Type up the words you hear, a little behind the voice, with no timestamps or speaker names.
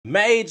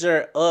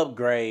Major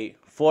upgrade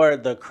for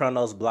the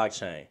Cronos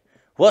blockchain.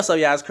 What's up,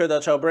 y'all? It's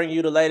Crypto bringing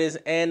you the latest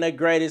and the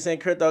greatest in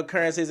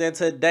cryptocurrencies. And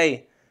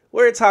today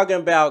we're talking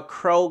about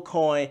CRO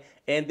coin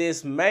and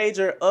this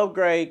major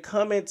upgrade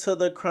coming to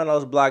the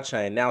Cronos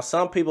blockchain. Now,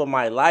 some people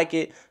might like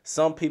it,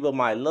 some people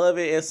might love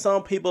it, and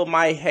some people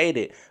might hate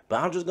it.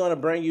 But I'm just going to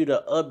bring you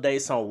the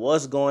updates on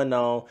what's going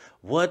on,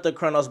 what the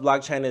Cronos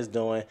blockchain is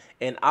doing,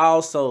 and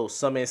also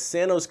some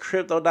incentives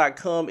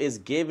Crypto.com is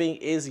giving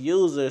its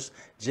users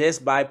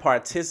just by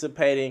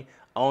participating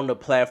on the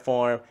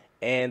platform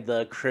and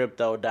the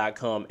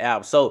Crypto.com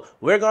app. So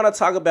we're going to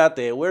talk about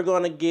that. We're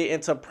going to get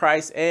into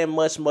price and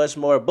much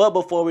more. But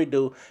before we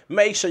do,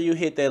 make sure you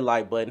hit that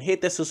like button,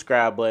 hit the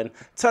subscribe button,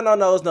 turn on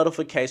those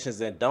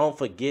notifications, and don't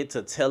forget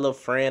to tell a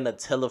friend to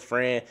tell a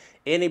friend.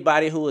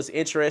 Anybody who is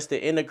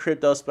interested in the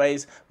crypto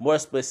space, more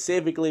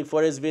specifically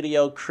for this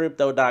video,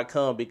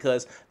 Crypto.com,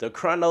 because the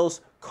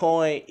Cronos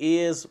coin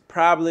is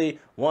probably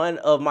one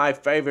of my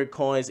favorite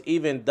coins.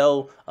 Even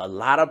though a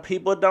lot of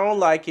people don't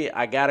like it,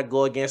 I gotta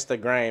go against the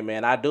grain,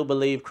 man. I do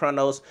believe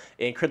Cronos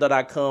and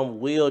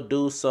Crypto.com will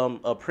do some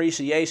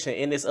appreciation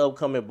in this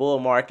upcoming bull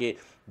market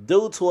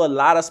due to a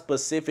lot of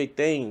specific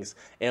things,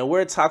 and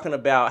we're talking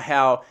about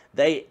how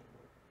they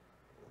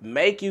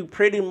make you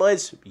pretty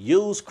much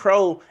use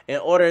CRO in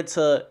order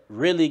to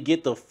really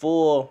get the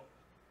full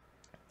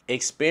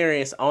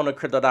experience on the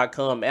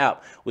Crypto.com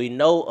app. We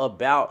know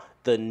about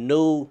the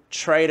new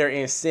trader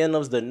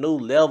incentives, the new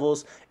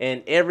levels,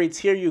 and every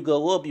tier you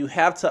go up, you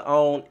have to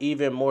own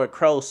even more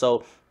CRO.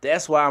 So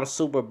that's why I'm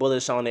super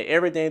bullish on it.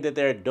 Everything that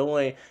they're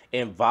doing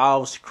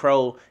involves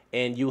CRO,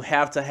 and you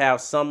have to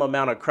have some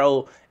amount of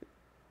CRO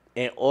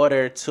in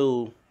order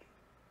to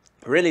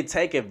really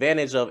take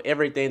advantage of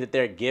everything that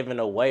they're giving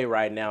away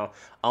right now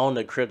on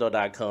the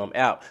Crypto.com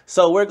app.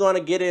 So we're going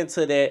to get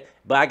into that,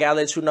 but I gotta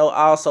let you know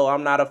also,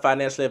 I'm not a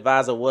financial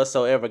advisor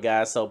whatsoever,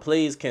 guys. So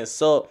please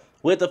consult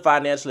with the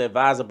financial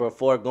advisor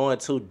before going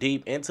too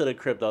deep into the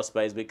crypto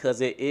space,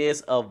 because it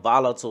is a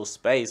volatile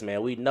space,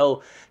 man. We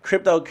know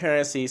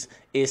cryptocurrencies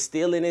is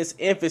still in its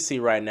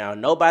infancy right now.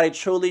 Nobody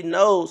truly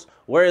knows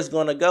where it's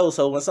going to go.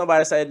 So when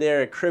somebody say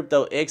they're a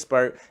crypto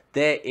expert,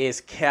 that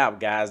is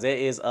cap, guys. That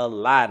is a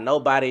lie.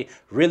 Nobody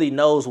really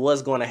knows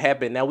what's going to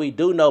happen. Now, we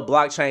do know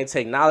blockchain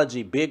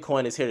technology,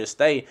 Bitcoin is here to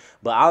stay,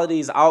 but all of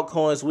these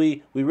altcoins,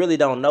 we really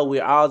don't know.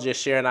 We're all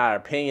just sharing our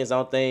opinions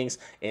on things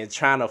and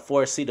trying to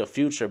foresee the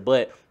future,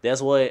 but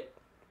that's what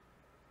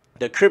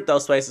the crypto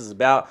space is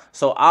about.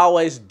 So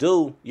always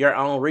do your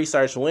own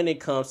research when it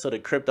comes to the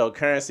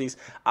cryptocurrencies.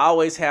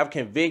 Always have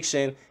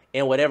conviction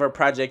in whatever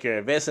project you're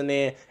investing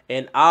in,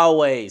 and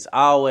always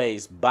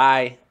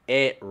buy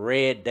at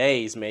red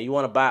days, man. You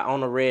want to buy on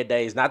the red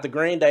days, not the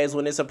green days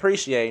when it's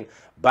appreciating.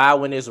 Buy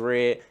when it's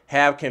red,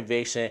 have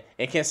conviction,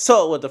 and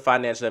consult with the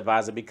financial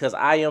advisor, because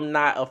I am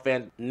not a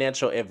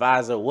financial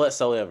advisor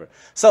whatsoever.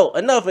 So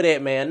enough of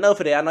that, man. Enough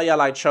of that. I know y'all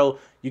like Tro.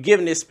 You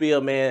giving this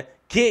spiel, man.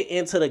 Get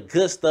into the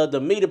good stuff, the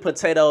meat and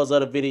potatoes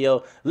of the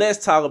video.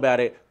 Let's talk about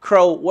it.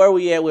 CRO, where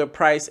we at with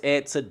price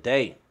at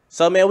today?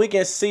 So, man, we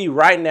can see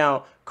right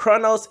now,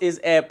 Cronos is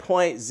at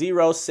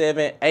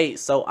 0.078,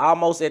 so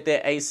almost at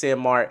that 8-cent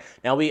mark.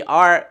 Now, we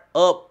are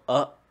up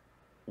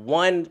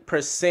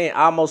 1%,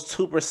 almost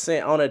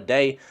 2% on a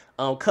day,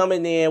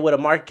 coming in with a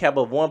market cap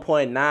of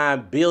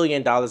 $1.9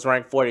 billion,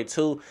 ranked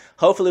 42.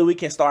 Hopefully, we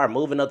can start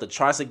moving up the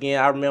charts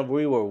again. I remember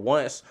we were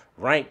once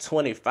ranked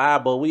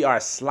 25, but we are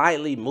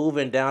slightly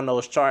moving down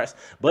those charts.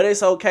 But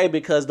it's okay,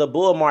 because the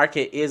bull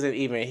market isn't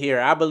even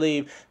here. I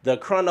believe the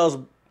Cronos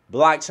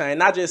blockchain,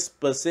 not just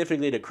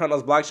specifically the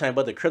Cronos blockchain,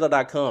 but the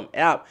Crypto.com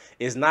app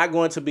is not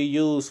going to be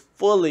used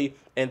fully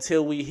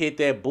until we hit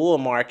that bull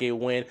market,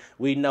 when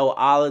we know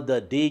all of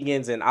the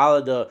degens and all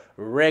of the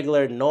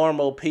regular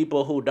normal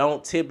people who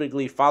don't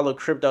typically follow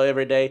crypto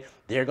every day,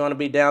 they're going to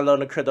be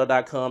downloading the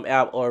Crypto.com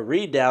app, or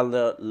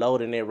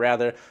re-downloading it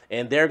rather,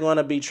 and they're going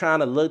to be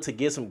trying to look to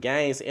get some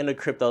gains in the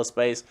crypto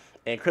space.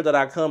 And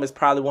Crypto.com is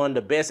probably one of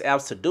the best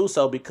apps to do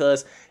so,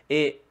 because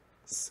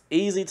it's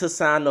easy to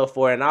sign up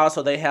for, and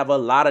also they have a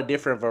lot of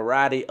different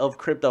variety of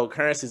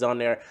cryptocurrencies on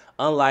there,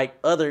 unlike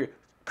other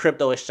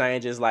crypto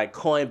exchanges like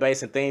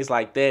Coinbase and things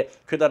like that.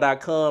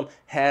 Crypto.com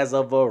has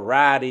a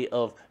variety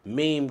of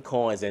meme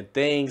coins and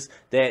things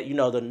that, you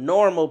know, the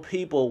normal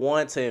people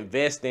want to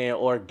invest in,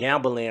 or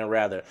gamble in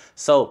rather.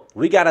 So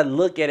we got to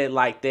look at it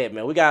like that,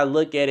 man. We got to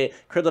look at it.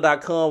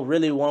 Crypto.com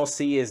really won't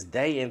see its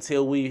day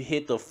until we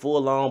hit the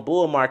full-on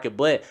bull market,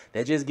 but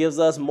that just gives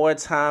us more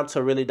time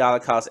to really dollar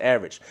cost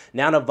average.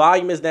 Now the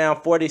volume is down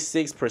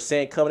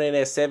 46%, coming in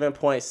at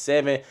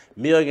 $7.7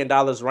 million,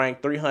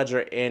 ranked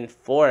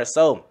 304.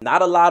 So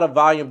not a lot of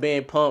volume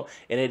being pumped,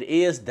 and it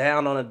is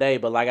down on a day,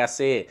 but like I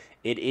said,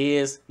 it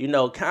is, you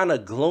know, kind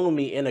of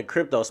gloomy in the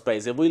crypto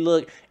space. If we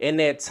look in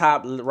that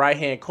top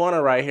right-hand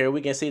corner right here,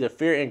 we can see the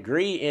fear and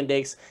greed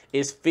index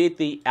is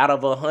 50 out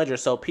of 100.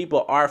 So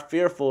people are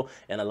fearful,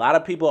 and a lot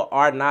of people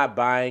are not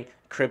buying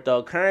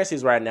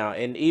cryptocurrencies right now.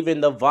 And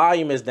even the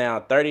volume is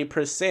down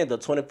 30%. The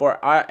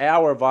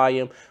 24-hour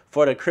volume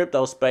for the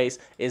crypto space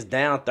is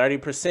down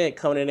 30%,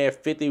 coming in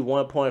at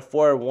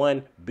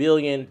 $51.41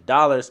 billion.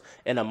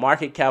 And the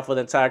market cap for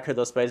the entire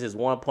crypto space is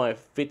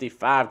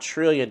 $1.55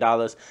 trillion.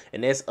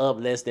 And that's up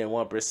less than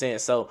 1%.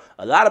 So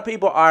a lot of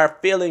people are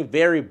feeling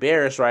very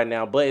bearish right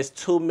now, but it's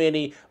too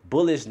many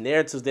bullish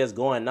narratives that's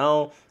going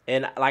on.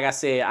 And like I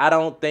said, I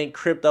don't think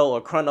crypto or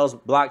Cronos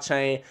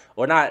blockchain,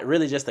 or not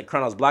really just the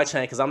Cronos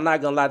blockchain, because I'm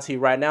not going to lie to you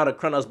right now, the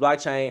Cronos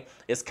blockchain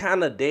is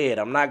kind of dead.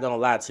 I'm not going to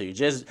lie to you.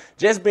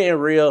 Just being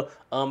real.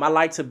 I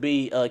like to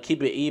be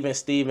keep it even,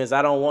 Stevens.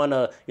 I don't want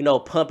to,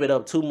 pump it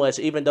up too much,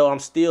 even though I'm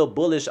still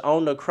bullish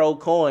on the CRO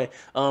coin.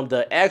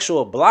 The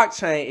actual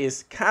blockchain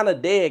is kind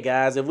of dead,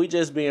 guys, if we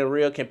just being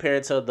real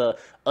compared to the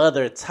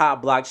other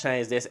top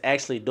blockchains that's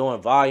actually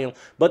doing volume.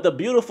 But the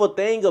beautiful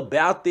thing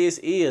about this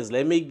is,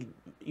 let me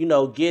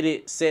get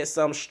it set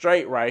something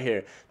straight right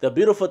here. The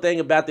beautiful thing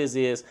about this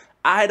is,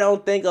 I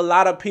don't think a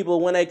lot of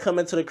people, when they come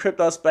into the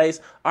crypto space,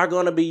 are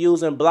going to be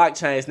using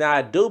blockchains. Now,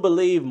 I do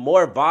believe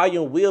more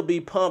volume will be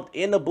pumped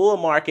in the bull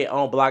market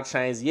on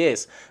blockchains,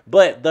 yes.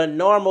 But the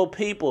normal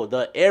people,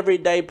 the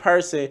everyday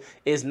person,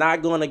 is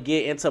not going to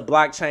get into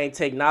blockchain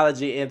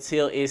technology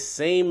until it's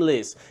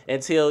seamless,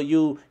 until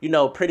you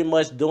pretty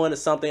much doing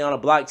something on a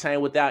blockchain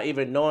without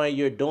even knowing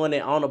you're doing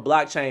it on a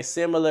blockchain,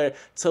 similar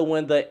to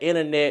when the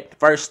internet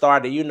first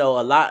started.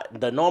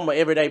 The normal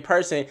everyday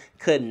person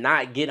could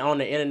not get on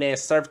the internet and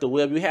surf the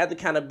web. You had to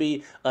kind of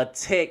be a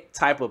tech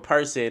type of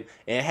person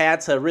and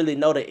had to really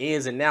know the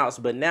ins and outs.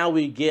 But now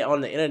we get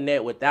on the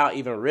internet without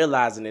even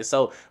realizing it.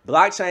 So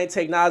blockchain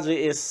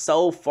technology is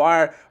so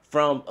far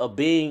from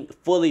being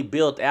fully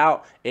built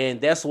out,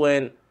 and that's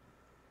why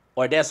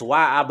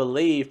I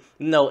believe,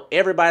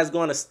 everybody's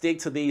going to stick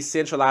to these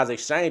centralized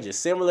exchanges,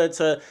 similar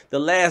to the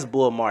last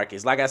bull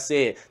markets. Like I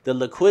said, the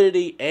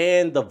liquidity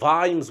and the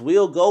volumes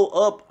will go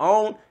up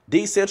on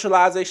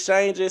decentralized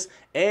exchanges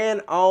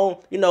and on,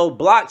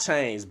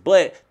 blockchains.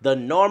 But the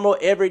normal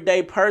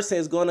everyday person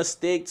is going to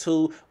stick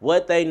to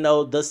what they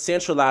know, the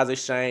centralized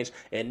exchange.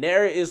 And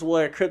there is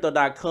where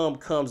crypto.com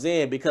comes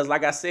in, because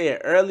like I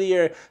said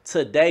earlier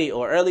today,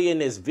 or earlier in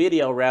this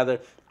video rather,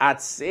 I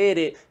said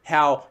it,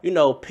 how,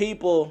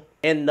 people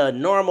and the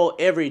normal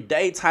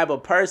everyday type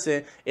of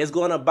person is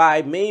going to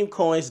buy meme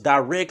coins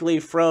directly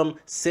from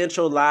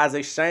centralized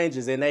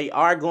exchanges, and they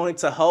are going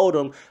to hold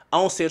them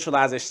on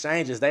centralized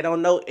exchanges. They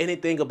don't know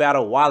anything about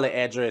a wallet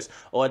address,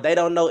 or they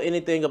don't know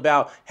anything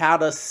about how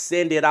to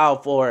send it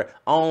off, or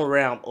on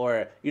ramp,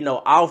 or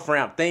off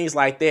ramp, things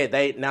like that.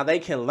 They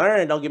can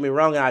learn, don't get me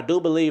wrong, and I do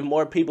believe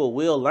more people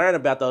will learn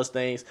about those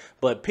things.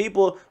 But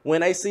people,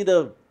 when they see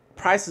the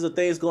prices of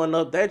things going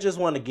up, they just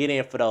want to get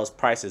in for those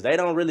prices. They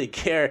don't really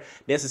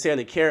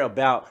necessarily care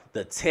about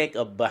the tech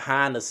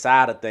behind the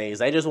side of things.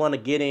 They just want to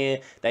get in.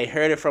 They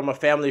heard it from a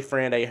family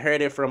friend, they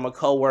heard it from a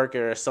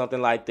coworker or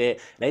something like that.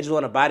 They just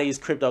want to buy these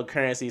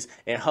cryptocurrencies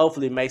and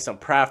hopefully make some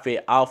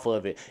profit off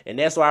of it. And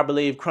that's why I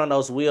believe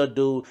Cronos will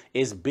do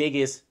its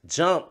biggest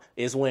jump,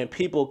 is when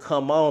people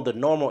come on, the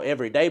normal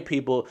everyday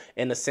people,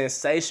 and the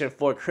sensation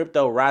for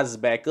crypto rises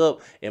back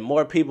up, and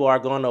more people are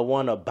going to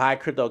want to buy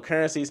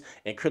cryptocurrencies,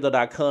 and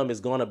crypto.com is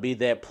going to be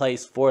that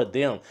place for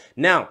them.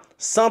 Now,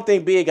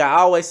 something big, I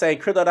always say,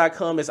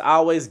 crypto.com is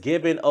always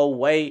giving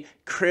away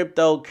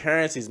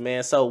cryptocurrencies,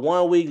 man. So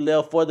 1 week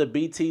left for the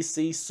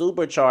BTC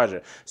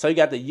supercharger. So you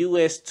got the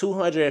US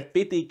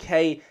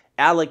 250K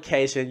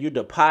allocation. You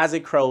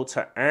deposit CRO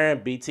to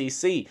earn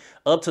BTC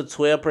up to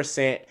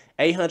 12%.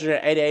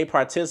 888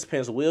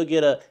 participants will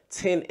get a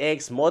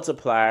 10x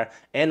multiplier,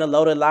 and the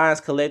loaded lines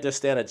collectors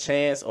stand a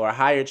chance or a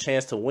higher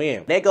chance to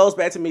win. That goes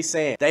back to me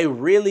saying they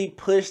really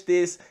push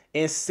this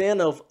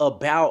incentive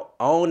about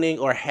owning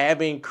or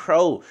having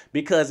CRO,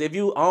 because if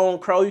you own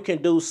CRO, you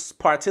can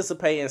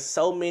participate in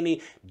so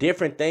many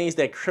different things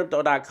that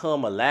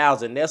crypto.com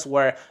allows, and that's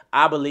where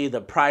I believe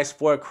the price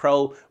for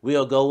CRO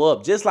will go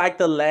up. Just like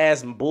the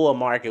last bull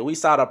market, we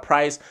saw the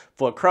price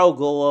for CRO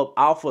go up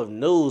off of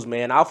news,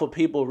 man, off of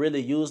people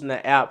really using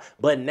the app.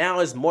 But now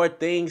it's more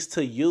things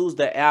to use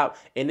the app,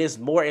 and it's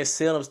more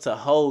incentives to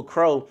hold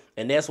CRO.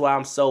 And that's why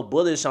I'm so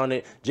bullish on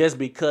it, just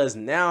because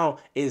now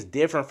it's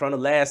different from the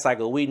last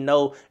cycle. We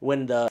know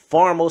when the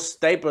formal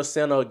Staples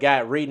Center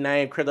got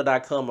renamed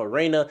Crypto.com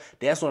Arena,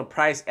 that's when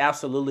price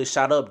absolutely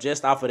shot up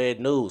just off of that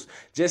news.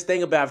 Just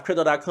think about if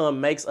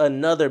Crypto.com makes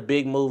another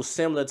big move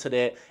similar to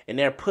that, and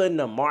they're putting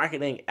the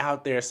marketing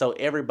out there so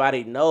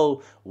everybody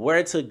know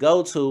where to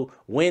go to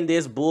when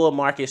this bull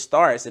market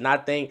starts. And I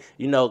think,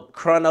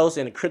 Cronos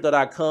and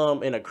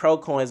Crypto.com and the CRO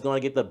coin is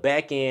going to get the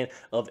back end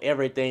of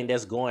everything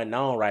that's going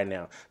on right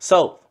now.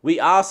 So we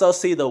also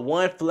see the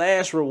one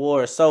flash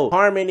reward. So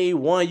Harmony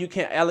 1, you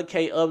can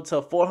allocate up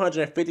to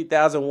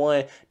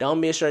 450,001. Don't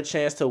miss your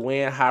chance to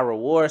win high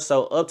reward.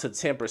 So up to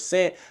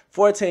 10%,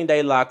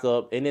 14-day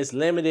lockup, and it's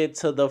limited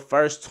to the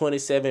first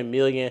 27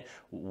 million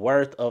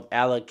worth of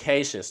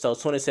allocations. So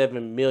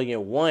 27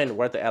 million worth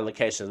of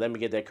allocations. Let me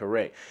get that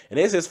correct. And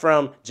this is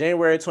from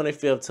January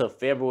 25th to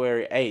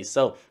February 8th.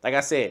 So like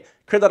I said,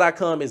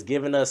 Crypto.com is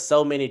giving us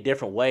so many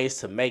different ways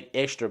to make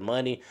extra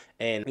money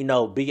and, you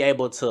know, be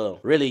able to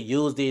really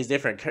use these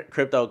different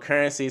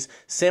cryptocurrencies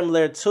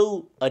similar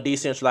to a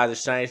decentralized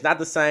exchange. Not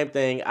the same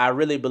thing. I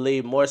really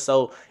believe more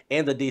so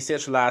in the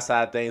decentralized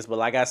side of things, but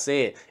like I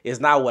said, it's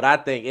not what I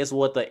think, it's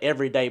what the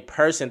everyday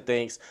person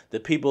thinks. The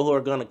people who are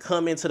going to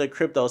come into the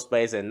crypto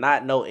space and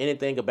not know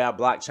anything about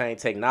blockchain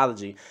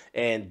technology,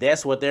 and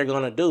that's what they're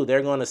going to do.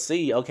 They're going to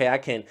see, okay, I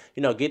can,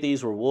 you know, get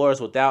these rewards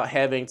without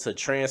having to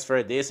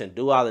transfer this and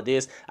do all of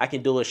this. I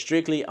can do it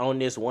strictly on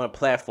this one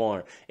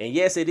platform. And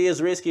yes, it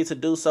is risky to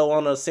do so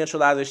on a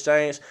centralized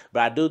exchange,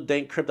 but I do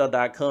think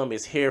crypto.com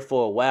is here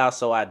for a while,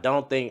 so I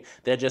don't think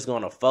they're just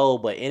going to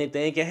fold, but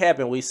anything can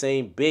happen. We've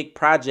seen big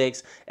projects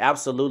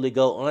absolutely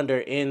go under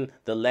in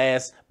the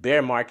last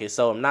bear market,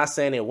 so I'm not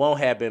saying it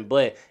won't happen,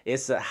 but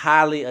it's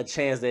highly a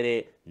chance that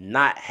it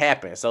not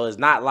happen. So it's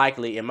not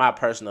likely in my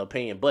personal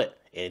opinion, but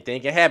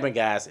anything can happen,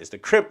 guys. It's the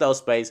crypto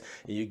space.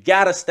 You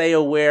gotta stay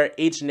aware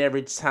each and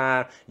every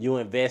time you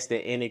invest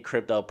in any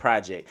crypto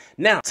project.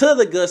 Now, to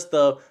the good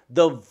stuff,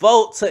 the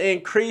vote to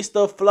increase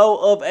the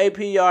flow of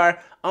APR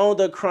on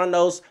the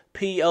Cronos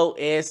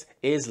POS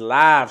is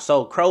live.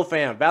 So CRO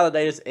fam,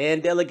 validators,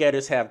 and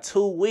delegators have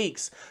 2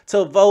 weeks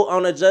to vote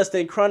on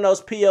adjusting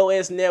Cronos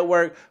POS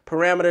network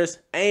parameters,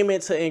 aiming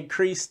to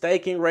increase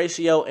staking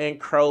ratio and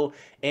CRO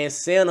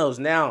incentives.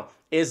 Now,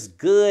 it's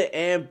good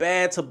and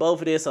bad to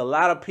both of this. A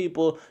lot of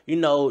people, you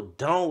know,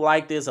 don't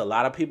like this. A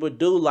lot of people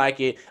do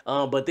like it.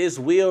 But this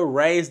will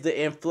raise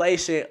the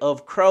inflation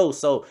of CRO.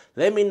 So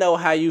let me know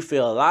how you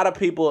feel. A lot of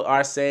people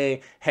are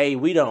saying, hey,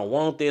 we don't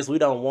want this. We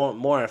don't want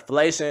more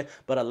inflation.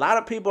 But a lot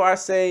of people are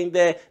saying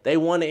that they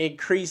want to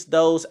increase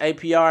those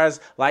APRs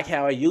like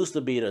how it used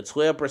to be, the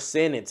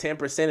 12% and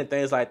 10% and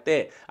things like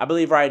that. I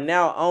believe right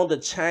now on the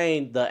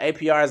chain, the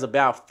APR is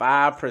about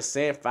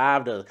 5%,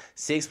 5 to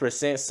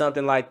 6%,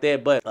 something like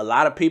that. But a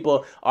lot of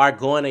people are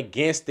going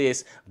against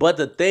this. But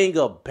the thing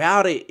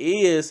about it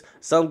is,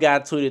 some guy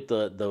tweeted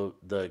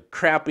the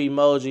crap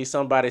emoji.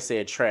 Somebody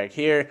said track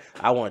here.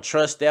 I won't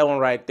trust that one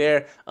right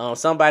there.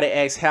 Somebody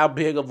asked how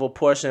big of a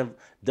portion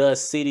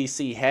does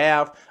CDC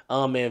have?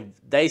 And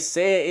they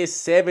said it's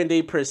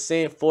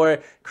 70% for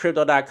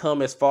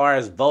crypto.com as far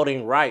as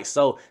voting rights.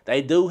 So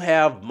they do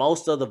have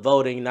most of the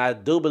voting. And I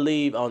do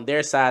believe on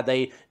their side,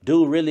 they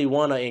do really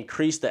want to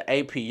increase the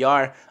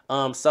APR.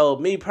 So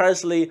me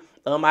personally,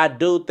 I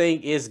do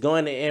think it's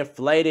going to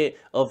inflate it,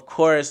 of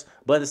course,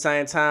 but at the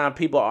same time,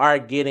 people are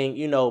getting,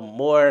 you know,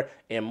 more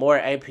and more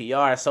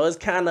APR. So it's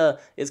kind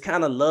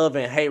of love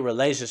and hate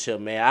relationship,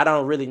 man. I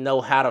don't really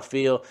know how to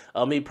feel.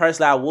 Me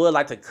personally, I would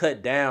like to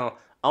cut down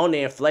on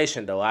the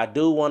inflation, though. I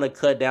do want to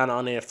cut down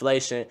on the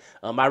inflation.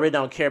 I really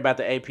don't care about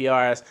the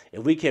APRs.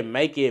 If we can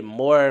make it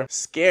more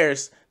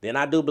scarce, then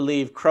I do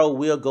believe CRO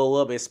will go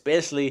up,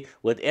 especially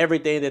with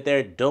everything that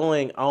they're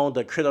doing on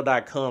the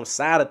crypto.com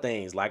side of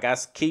things. Like I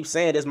keep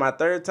saying, this is my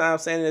third time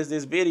saying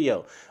this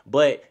video,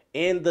 but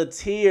in the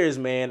tiers,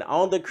 man,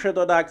 on the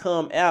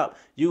crypto.com app,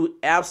 you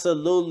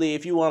absolutely,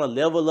 if you want to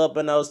level up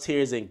in those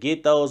tiers and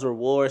get those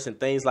rewards and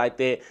things like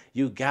that,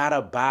 you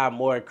gotta buy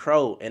more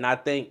CRO. And I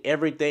think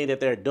everything that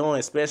they're doing,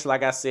 especially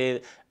like I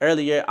said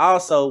earlier,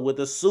 also with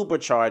the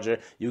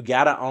supercharger, you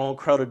gotta own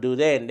CRO to do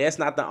that. And that's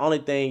not the only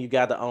thing you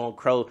gotta own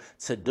CRO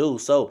to do.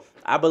 So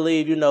I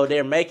believe, you know,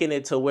 they're making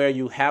it to where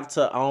you have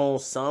to own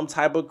some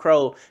type of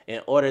CRO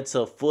in order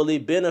to fully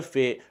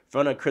benefit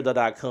from the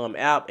crypto.com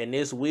app, and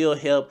this will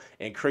help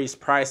increase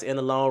price in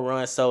the long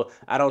run. So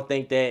I don't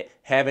think that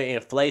having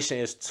inflation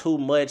is too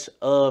much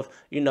of,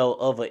 you know,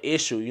 of an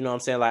issue. You know what I'm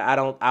saying? Like,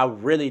 I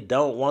really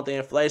don't want the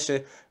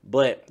inflation,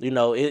 but, you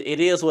know, it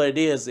is what it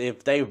is.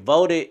 If they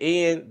voted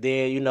in,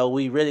 then, you know,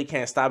 we really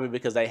can't stop it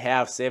because they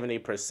have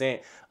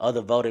 70% of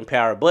the voting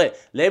power. But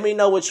let me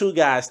know what you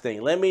guys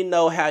think. Let me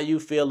know how you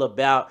feel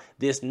about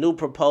this new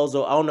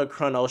proposal on the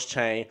Cronos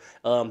chain.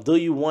 Do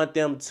you want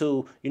them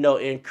to, you know,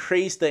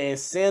 increase the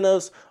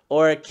incentives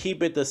or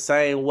keep it the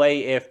same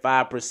way at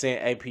 5%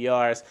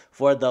 APRs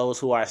for those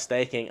who are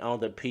staking on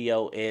the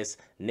POS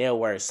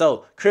network?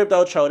 So,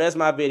 Crypto Tro, that's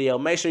my video.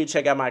 Make sure you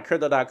check out my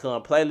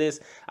crypto.com playlist.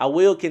 I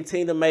will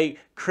continue to make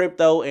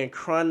crypto and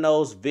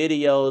Cronos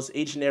videos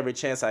each and every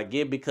chance I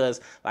get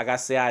because, like I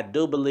said, I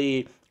do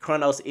believe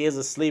Cronos is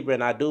a sleeper,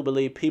 and I do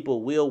believe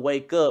people will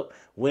wake up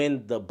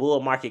when the bull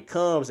market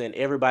comes and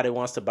everybody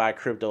wants to buy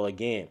crypto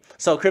again.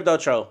 So, Crypto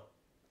Tro,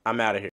 I'm out of here.